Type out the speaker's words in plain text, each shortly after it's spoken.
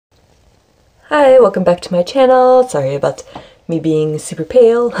Hi, welcome back to my channel. Sorry about me being super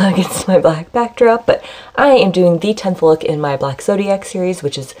pale against my black backdrop, but I am doing the 10th look in my Black Zodiac series,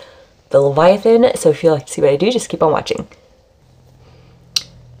 which is the Leviathan, so if you'd like to see what I do, just keep on watching.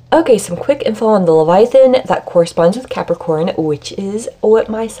 Okay, some quick info on the Leviathan. That corresponds with Capricorn, which is what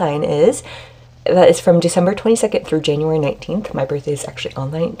my sign is. That is from December 22nd through January 19th. My birthday is actually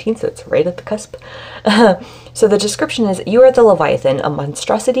on the 19th, so it's right at the cusp. So the description is, you are the Leviathan, a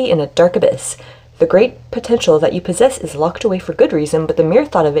monstrosity in a dark abyss. The great potential that you possess is locked away for good reason, but the mere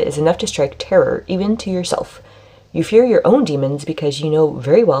thought of it is enough to strike terror, even to yourself. You fear your own demons because you know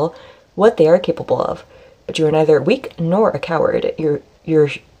very well what they are capable of, but you are neither weak nor a coward. They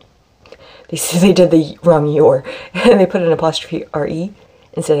did the wrong your, and they put an apostrophe R-E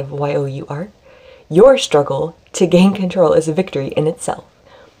instead of Y-O-U-R. Your struggle to gain control is a victory in itself.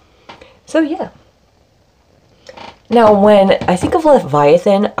 So yeah. Now when I think of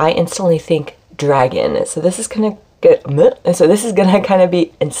Leviathan, I instantly think dragon. So this is gonna kind of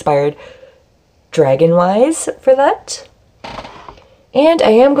be inspired dragon-wise for that. And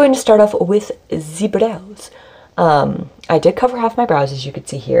I am going to start off with the brows. I did cover half my brows, as you can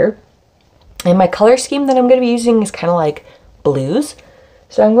see here. And my color scheme that I'm going to be using is kind of like blues.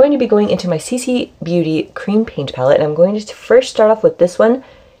 So I'm going to be going into my CC Beauty Cream Paint Palette, and I'm going to first start off with this one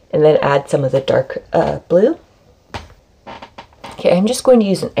and then add some of the dark blue. Okay, I'm just going to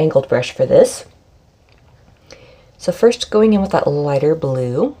use an angled brush for this. So first going in with that lighter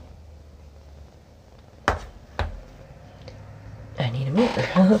blue. I need a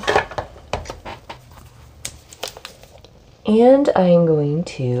mirror. And I'm going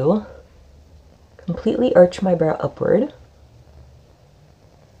to completely arch my brow upward.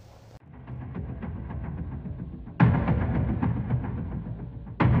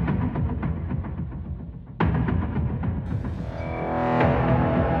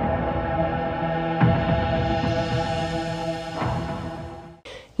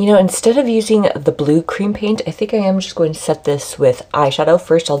 You know, instead of using the blue cream paint, I think I am just going to set this with eyeshadow.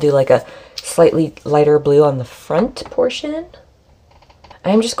 First, I'll do like a slightly lighter blue on the front portion.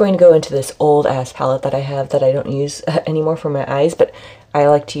 I'm just going to go into this old ass palette that I have that I don't use anymore for my eyes, but I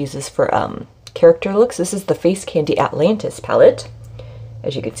like to use this for character looks. This is the Face Candy Atlantis palette,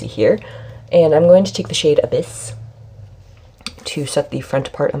 as you can see here. And I'm going to take the shade Abyss to set the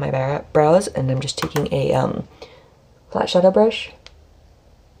front part of my brows, and I'm just taking a flat shadow brush.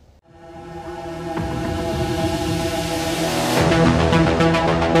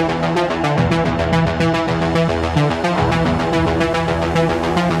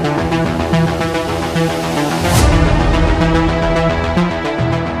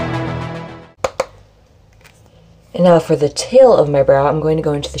 And now for the tail of my brow, I'm going to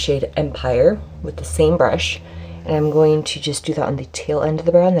go into the shade Empire with the same brush. And I'm going to just do that on the tail end of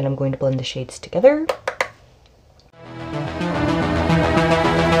the brow, and then I'm going to blend the shades together.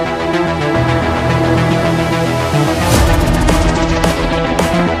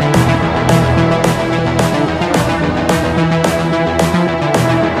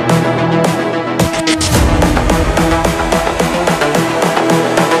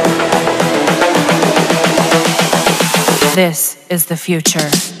 This is the future.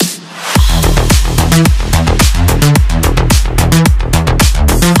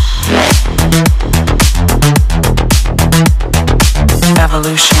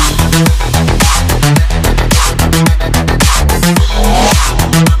 Evolution.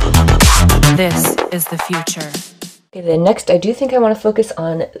 This is the future. Okay, then next I do think I want to focus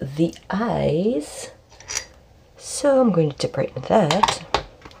on the eyes. So I'm going to dip right into that.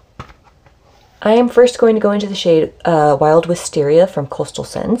 I am first going to go into the shade Wild Wisteria from Coastal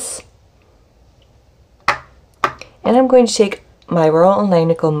Scents. And I'm going to take my Royal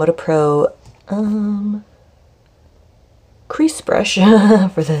Langnickel Moda Pro crease brush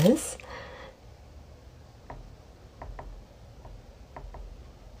for this.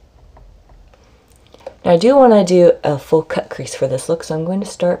 Now I do want to do a full cut crease for this look, so I'm going to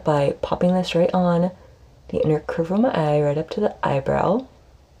start by popping this right on the inner curve of my eye, right up to the eyebrow.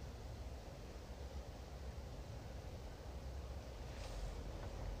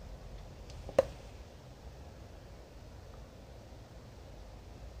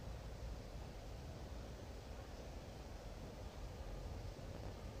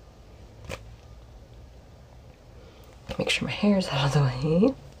 Make sure my hair is out of the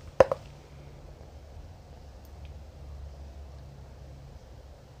way.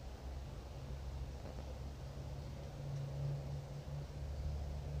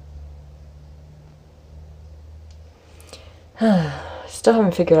 Still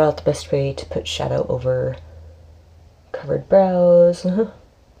haven't figured out the best way to put shadow over covered brows.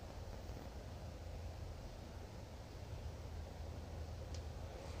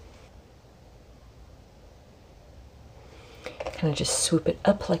 Kind of just swoop it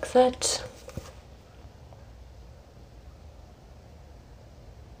up like that.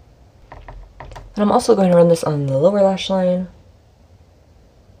 And I'm also going to run this on the lower lash line.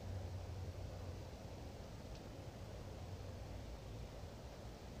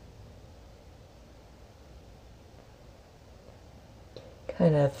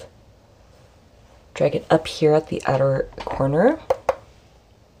 Kind of drag it up here at the outer corner.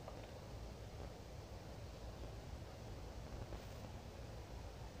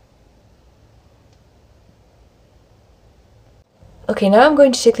 Okay, now I'm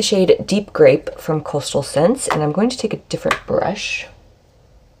going to take the shade Deep Grape from Coastal Scents, and I'm going to take a different brush.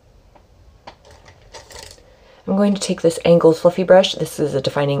 I'm going to take this angled fluffy brush. This is a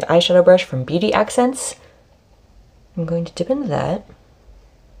defining eyeshadow brush from Beauty Accents. I'm going to dip into that.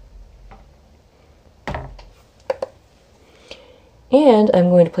 And I'm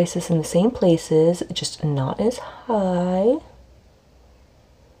going to place this in the same places, just not as high.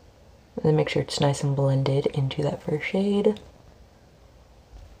 And then make sure it's nice and blended into that first shade.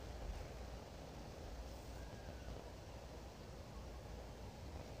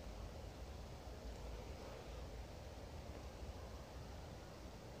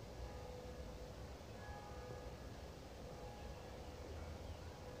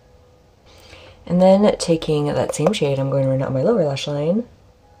 And then taking that same shade, I'm going to run it on my lower lash line.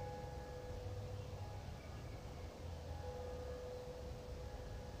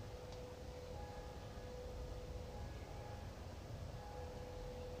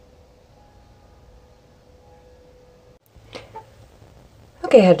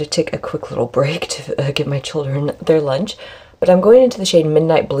 Okay, I had to take a quick little break to give my children their lunch, but I'm going into the shade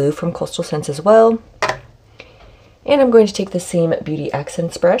Midnight Blue from Coastal Scents as well. And I'm going to take the same Beauty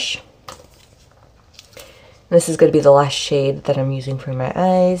Accents brush. This is going to be the last shade that I'm using for my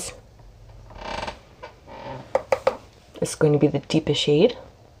eyes. It's going to be the deepest shade.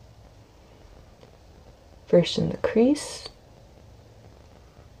 First in the crease.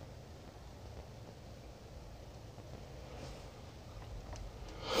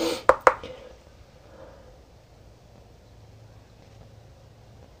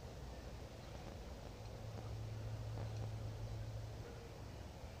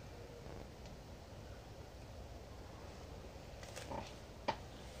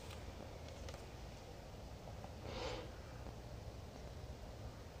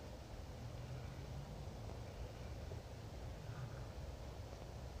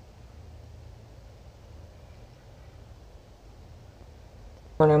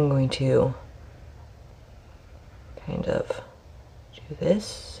 And I'm going to kind of do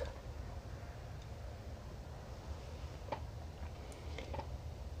this.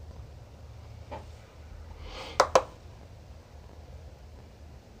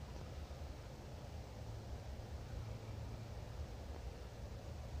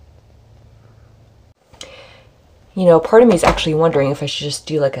 You know, part of me is actually wondering if I should just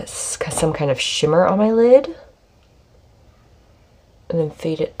do like some kind of shimmer on my lid and then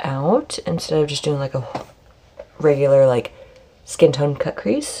fade it out instead of just doing like a regular like skin tone cut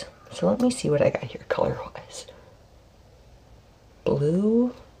crease. So let me see what I got here color wise.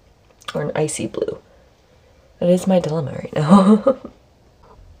 Blue or an icy blue. That is my dilemma right now.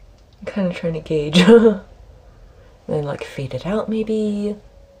 I'm kind of trying to gauge. And then like fade it out maybe.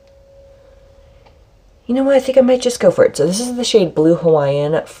 You know what, I think I might just go for it. So this is the shade Blue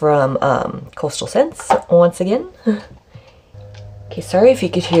Hawaiian from Coastal Scents once again. Okay, sorry if you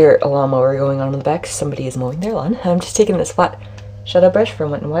could hear a lawnmower going on in the back. Somebody is mowing their lawn. I'm just taking this flat shadow brush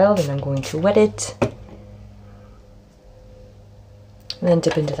from Wet n Wild and I'm going to wet it. And then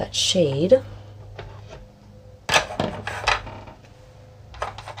dip into that shade.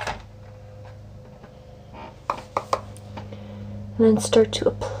 And then start to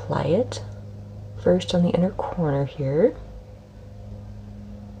apply it. First on the inner corner here.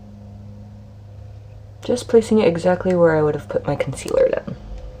 Just placing it exactly where I would have put my concealer down.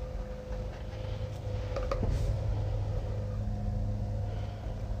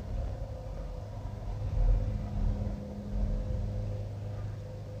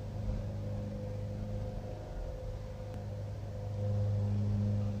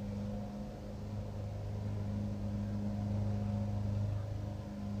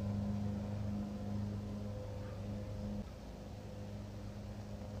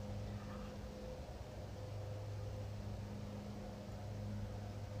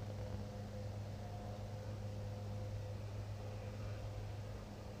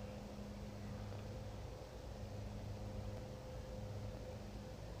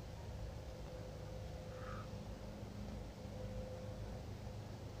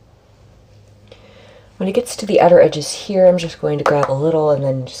 When it gets to the outer edges here, I'm just going to grab a little and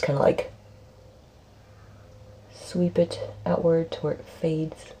then just kind of like sweep it outward to where it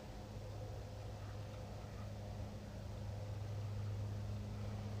fades.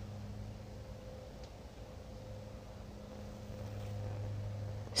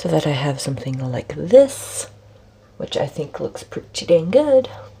 So that I have something like this, which I think looks pretty dang good.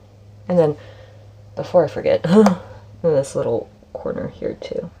 And then, before I forget, this little corner here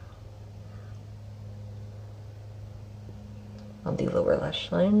too, on the lower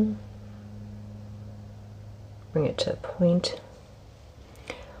lash line. Bring it to a point,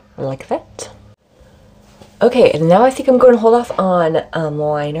 like that. Okay, and now I think I'm going to hold off on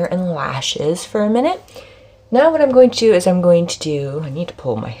liner and lashes for a minute. Now what I'm going to do is I need to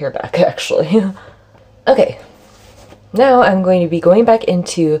pull my hair back actually. Okay, now I'm going to be going back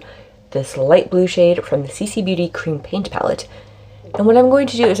into this light blue shade from the CC Beauty Cream Paint Palette. And what I'm going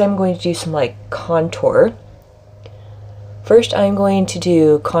to do is I'm going to do some like contour. First I'm going to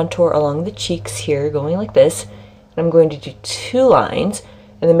do contour along the cheeks here, going like this. And I'm going to do 2 lines,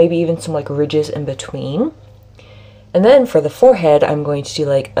 and then maybe even some like ridges in between. And then for the forehead, I'm going to do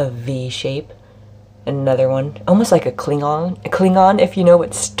like a V shape. Another one, almost like a Klingon, if you know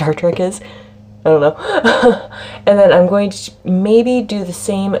what Star Trek is. I don't know. And then I'm going to maybe do the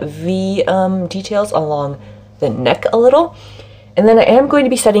same V details along the neck a little. And then I am going to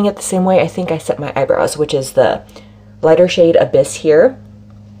be setting it the same way I think I set my eyebrows, which is the lighter shade Abyss here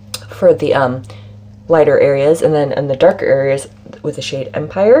for the lighter areas, and then in the darker areas with the shade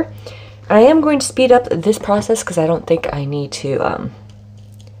Empire. I am going to speed up this process because I don't think I need to,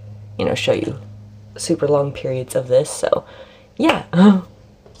 you know, show you super long periods of this, so yeah.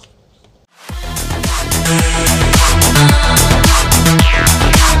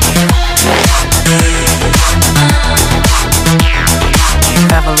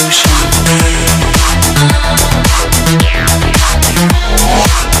 Evolution.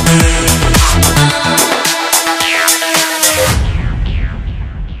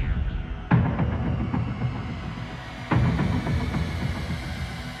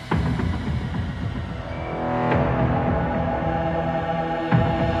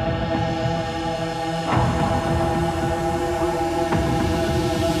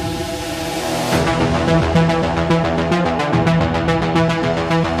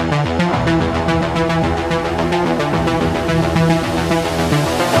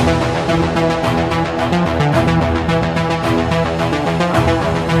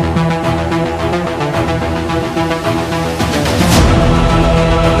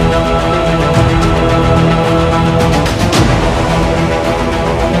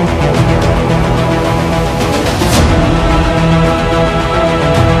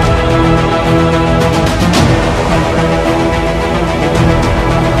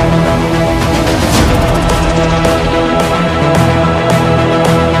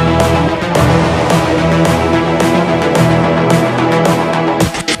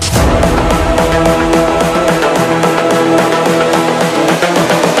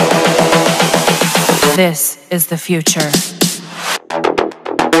 This is the future.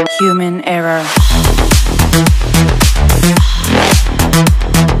 Human error.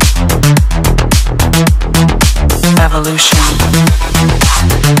 Evolution.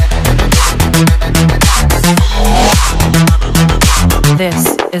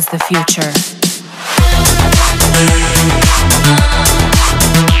 This is the future.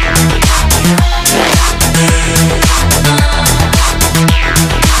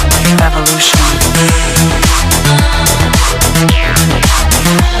 Evolution.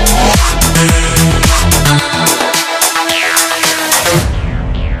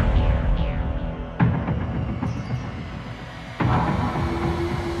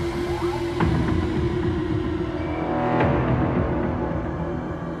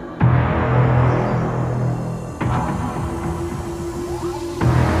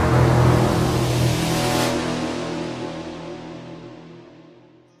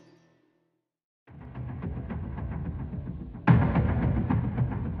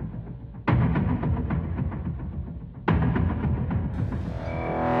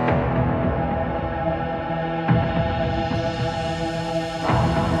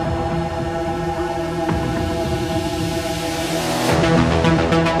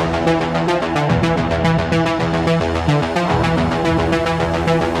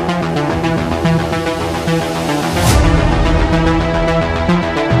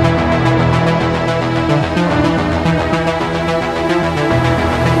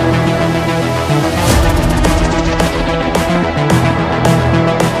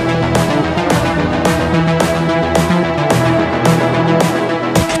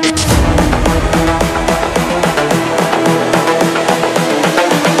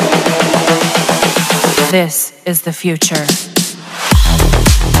 This is the future.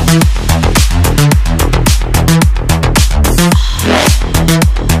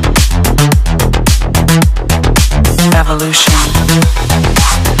 Evolution.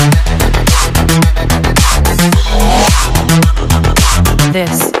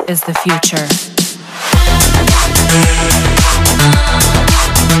 This is the future.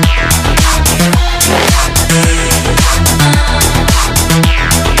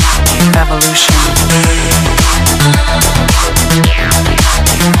 Evolution.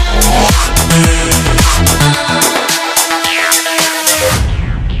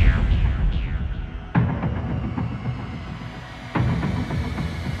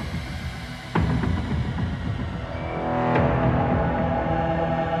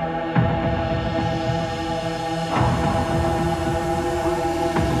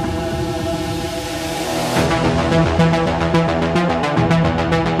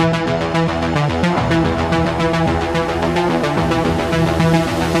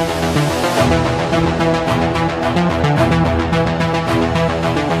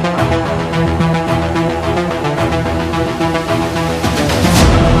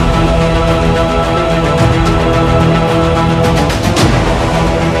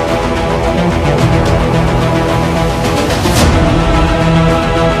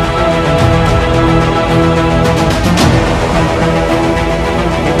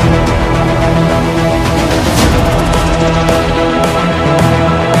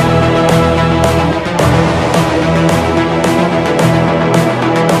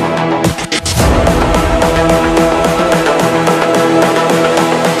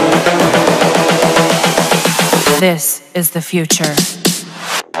 This is the future.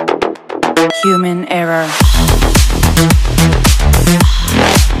 Human error.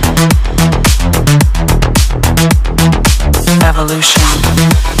 Evolution.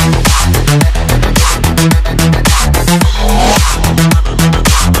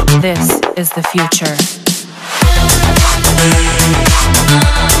 This is the future.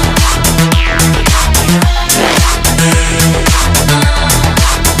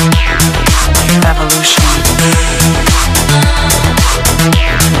 Evolution.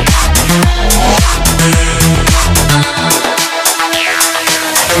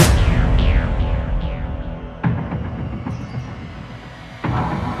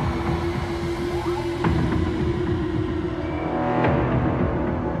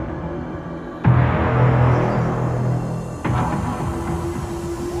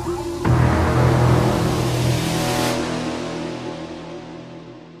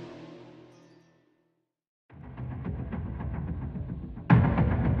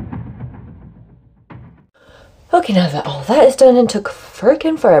 Okay, now that all that is done and took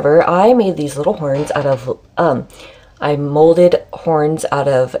frickin' forever, I made these little horns out of, I molded horns out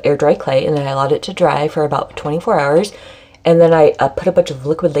of air dry clay, and then I allowed it to dry for about 24 hours. And then I put a bunch of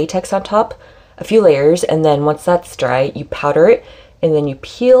liquid latex on top, a few layers, and then once that's dry, you powder it, and then you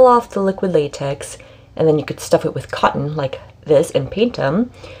peel off the liquid latex, and then you could stuff it with cotton like this and paint them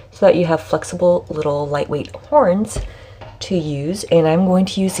so that you have flexible little lightweight horns to use. And I'm going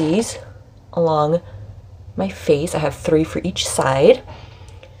to use these along my face. I have 3 for each side,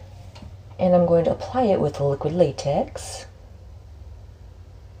 and I'm going to apply it with the liquid latex.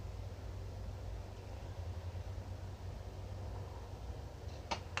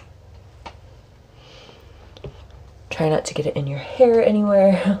 Try not to get it in your hair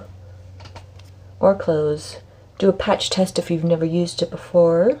anywhere or clothes. Do a patch test if you've never used it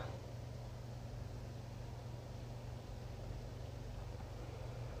before.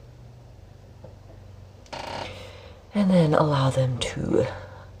 And then allow them to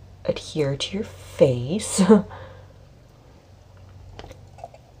adhere to your face.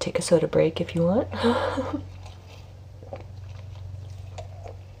 Take a soda break if you want.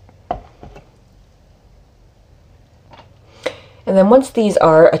 And then once these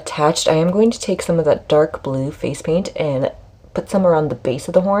are attached, I am going to take some of that dark blue face paint and put some around the base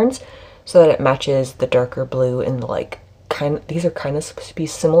of the horns so that it matches the darker blue and these are kind of supposed to be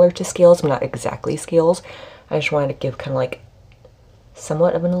similar to scales, but not exactly scales. I just wanted to give kind of like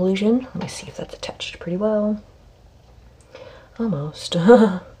somewhat of an illusion. Let me see if that's attached pretty well. Almost.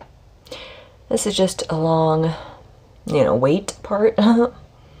 This is just a long, weight part.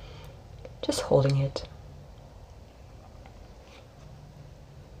 Just holding it.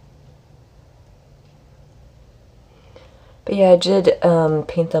 But yeah, I did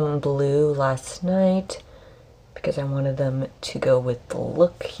paint them blue last night because I wanted them to go with the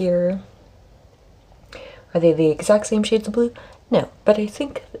look here. Are they the exact same shades of blue? No, but I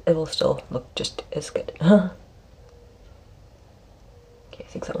think it will still look just as good. Okay, I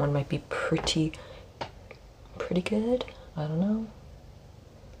think that one might be pretty pretty good. I don't know.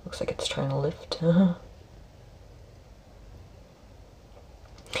 Looks like it's trying to lift.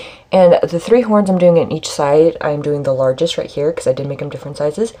 And the 3 horns I'm doing on each side, I'm doing the largest right here because I did make them different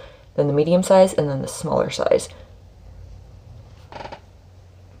sizes, then the medium size, and then the smaller size.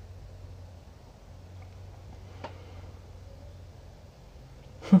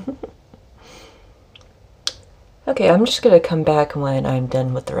 Okay, I'm just gonna come back when I'm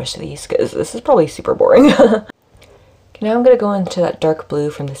done with the rest of these because this is probably super boring. Okay, now I'm gonna go into that dark blue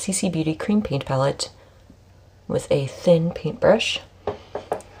from the CC Beauty Cream Paint Palette with a thin paintbrush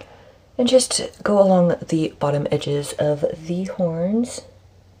and just go along the bottom edges of the horns.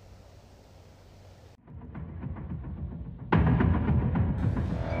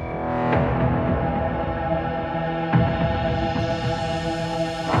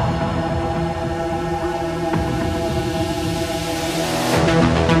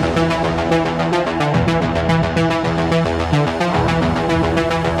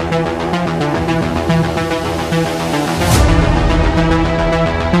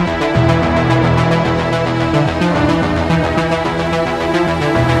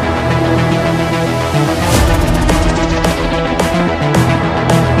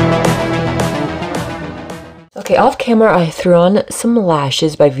 Okay, off camera I threw on some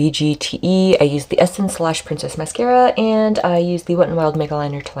lashes by VGTE. I used the Essence Lash Princess Mascara and I used the Wet n Wild Mega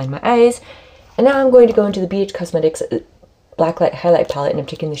Liner to line my eyes. And now I'm going to go into the BH Cosmetics Blacklight Highlight Palette and I'm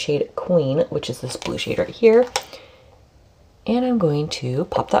taking the shade Queen, which is this blue shade right here. And I'm going to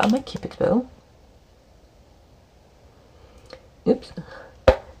pop that on my Cupid's bow. Oops.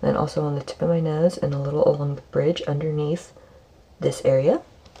 And then also on the tip of my nose and a little along the bridge underneath this area,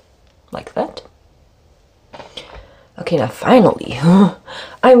 like that. Okay, now finally,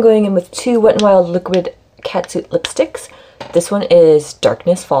 I'm going in with 2 Wet n Wild Liquid Catsuit lipsticks. This one is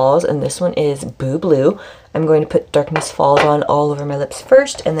Darkness Falls and this one is Boo Blue. I'm going to put Darkness Falls on all over my lips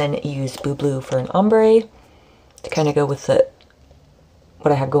first and then use Boo Blue for an ombre to kind of go with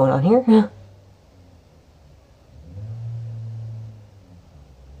what I have going on here.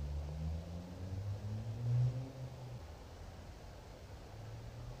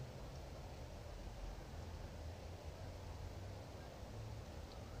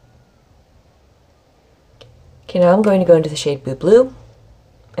 Okay, now I'm going to go into the shade Boo Blue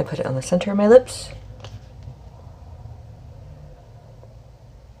and put it on the center of my lips.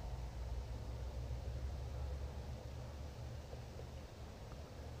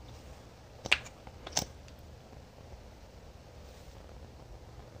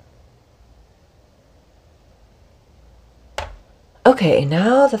 Okay,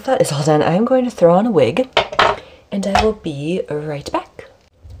 now that that is all done, I'm going to throw on a wig and I will be right back.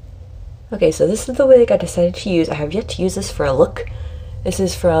 Okay, so this is the wig I decided to use. I have yet to use this for a look. This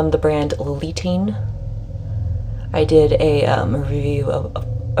is from the brand Lilitane. I did a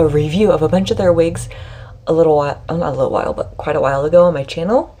review of a bunch of their wigs a little while, not a little while, but quite a while ago on my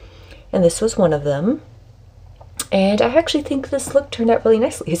channel. And this was one of them. And I actually think this look turned out really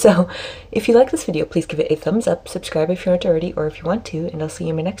nicely. So if you like this video, please give it a thumbs up, subscribe if you aren't already, or if you want to, and I'll see you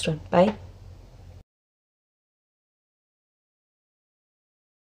in my next one. Bye!